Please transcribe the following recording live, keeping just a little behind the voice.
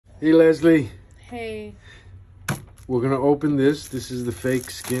Hey, Leslie. Hey. We're going to open this. This is the fake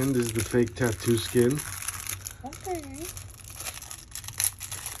skin. This is the fake tattoo skin. Okay.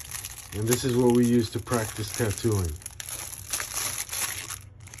 And this is what we use to practice tattooing.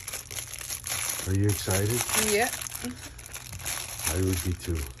 Are you excited? Yeah. I would be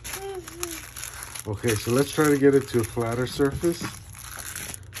too. Okay, so let's try to get it to a flatter surface.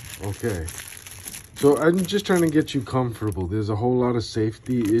 Okay. So I'm just trying to get you comfortable. There's a whole lot of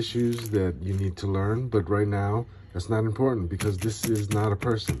safety issues that you need to learn, but right now, that's not important because this is not a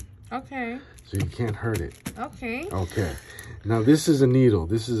person. Okay. So you can't hurt it. Okay. Okay. Now this is a needle.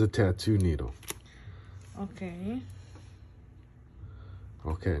 This is a tattoo needle. Okay.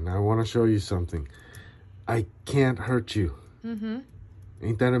 Okay, now I want to show you something. I can't hurt you. Mm-hmm.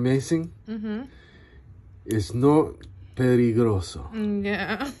 Ain't that amazing? Mm-hmm. It's not peligroso.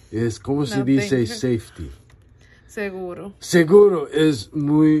 Yeah. Es como se No, dice thank you. safety. Seguro. Seguro es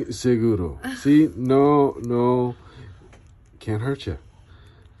muy seguro. See? No. Can't hurt you.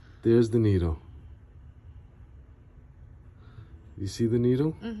 There's the needle. You see the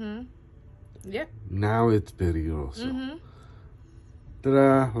needle? Mm-hmm. Yep. Now it's peligroso. Mm-hmm.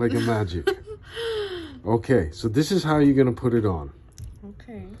 Ta-da! Like a magic. Okay, so this is how you're going to put it on.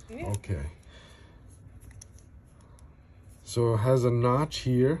 Okay. Yeah. Okay. So it has a notch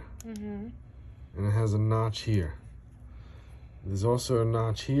here, Mm-hmm. and it has a notch here. There's also a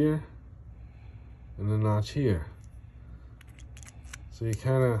notch here, and a notch here. So you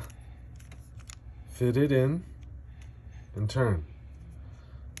kind of fit it in and turn.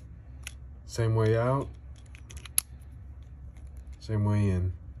 Same way out, same way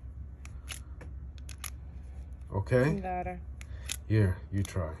in. Okay? Got her. Here, you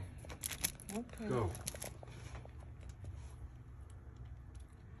try. Okay. Go.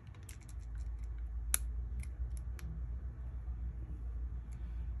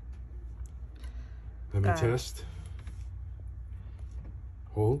 Let me Got it. test.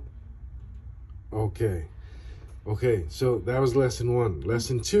 Hold. Okay. Okay, so that was lesson 1.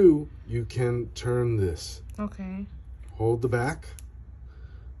 Lesson 2, you can turn this. Okay. Hold the back.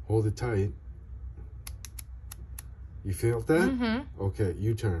 Hold it tight. You feel that? Mm-hmm. Okay,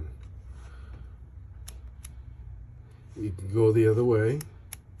 you turn. You can go the other way.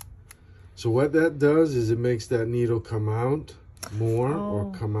 So what that does is it makes that needle come out more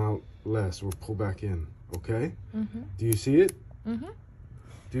or come out less or pull back in. Okay? Mm-hmm. Do you see it? Mm-hmm.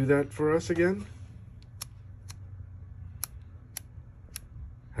 Do that for us again.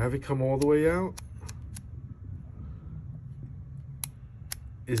 Have it come all the way out.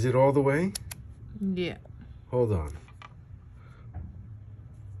 Is it all the way? Yeah. Hold on.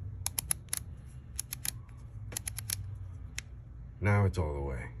 Now it's all the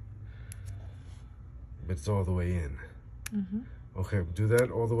way. But it's all the way in. Mm-hmm. Okay, do that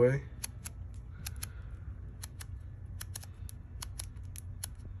all the way.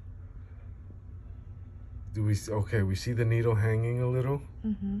 Okay, we see the needle hanging a little?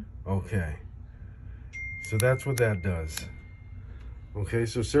 Mm-hmm. Okay. So that's what that does. Okay,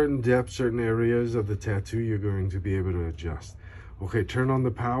 so certain depths, certain areas of the tattoo, you're going to be able to adjust. Okay, turn on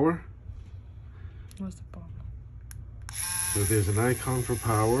the power. What's the problem? So there's an icon for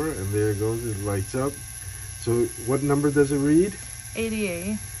power, and there it goes, it lights up. So what number does it read?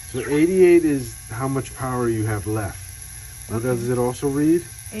 88. So 88 is how much power you have left. What does it also read?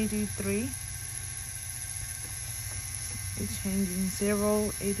 83. It's changing 0,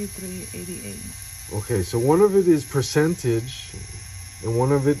 83, 88. Okay, so one of it is percentage, and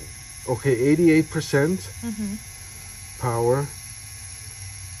one of it, okay, 88% Mm-hmm. power,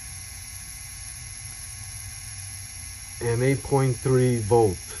 and 8.3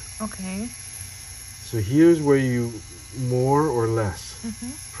 volt. Okay. So here's where you more or less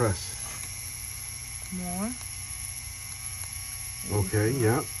Mm-hmm. press. More. Okay,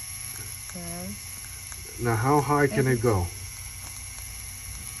 yeah. Okay. Now how high can it go?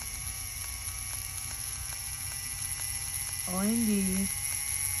 OND.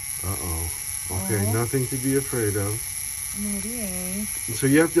 Uh-oh. Okay, Oh. nothing to be afraid of. 88. So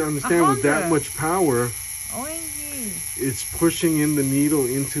you have to understand with that 100. much power, ONG. it's pushing in the needle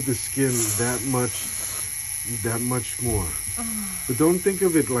into the skin that much more. But don't think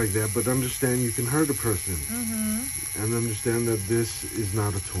of it like that, but understand you can hurt a person. Mm-hmm. And understand that this is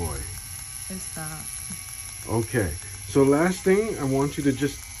not a toy. It's not. Okay, so last thing, I want you to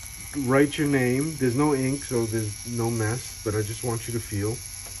just write your name. There's no ink, so there's no mess, but I just want you to feel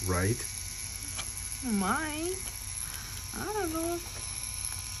right. Mine? I don't know.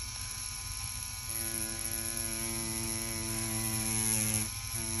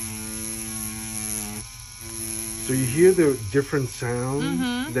 So So you hear the different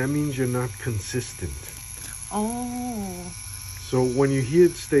sounds. That means you're not consistent. Oh. So when you hear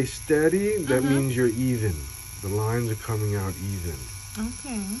it stay steady, that means you're even. The lines are coming out even.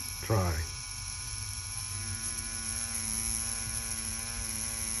 Okay. Try.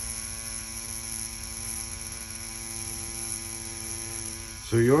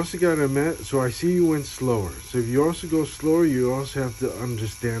 So you also got to so I see you went slower. So if you also go slower, you also have to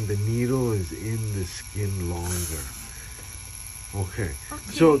understand the needle is in the skin longer. Okay.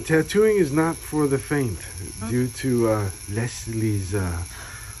 So tattooing is not for the faint due to Leslie's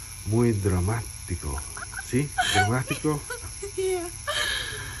muy dramático. See? Dramático? Yeah.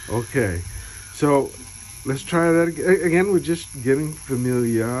 Okay. So let's try that again. We're just getting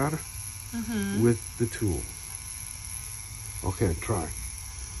familiar with the tool. Okay, try.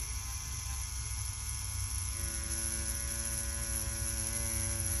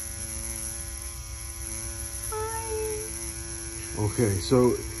 Okay,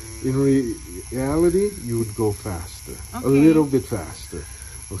 so in reality, you would go faster, a little bit faster.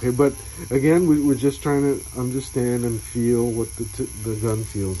 Okay, but again, we're just trying to understand and feel what the gun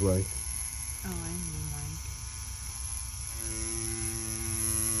feels like. Oh, I know mine.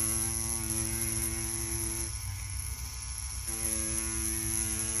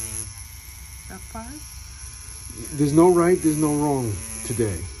 That part? There's no right, there's no wrong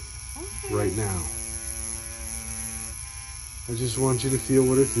today, right now. I just want you to feel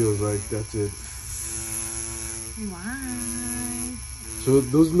what it feels like. That's it. Why? So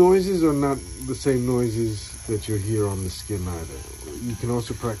those noises are not the same noises that you hear on the skin either. You can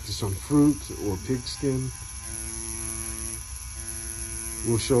also practice on fruit or pig skin.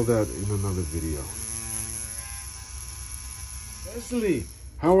 We'll show that in another video. Leslie,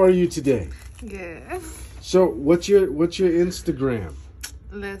 how are you today? Good. So what's your Instagram?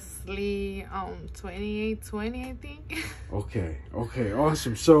 Leslie 2820, I think. Okay,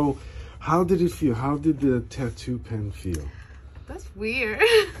 awesome. So how did it feel? How did the tattoo pen feel? That's weird.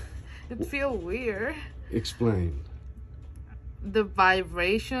 It feels weird. Explain. The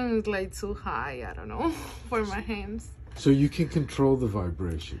vibration is like too high, I don't know, for my hands. So you can control the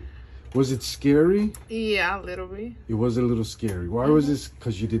vibration. Was it scary? Yeah, a little bit. It was a little scary. Why was this?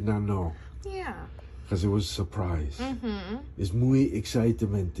 Because you did not know. Yeah. Because it was a surprise. It's muy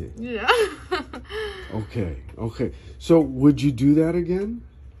excitamente. Yeah. Okay. So would you do that again?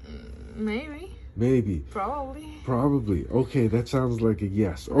 Maybe. Maybe. Probably. Okay, that sounds like a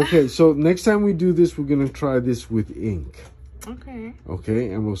yes. Okay, so next time we do this, we're going to try this with ink.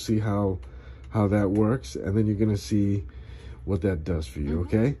 Okay, and we'll see how that works. And then you're going to see what that does for you,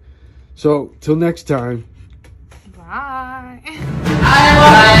 okay? So, till next time. Bye. I am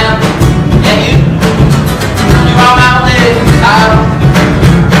what I am, and you are my way out.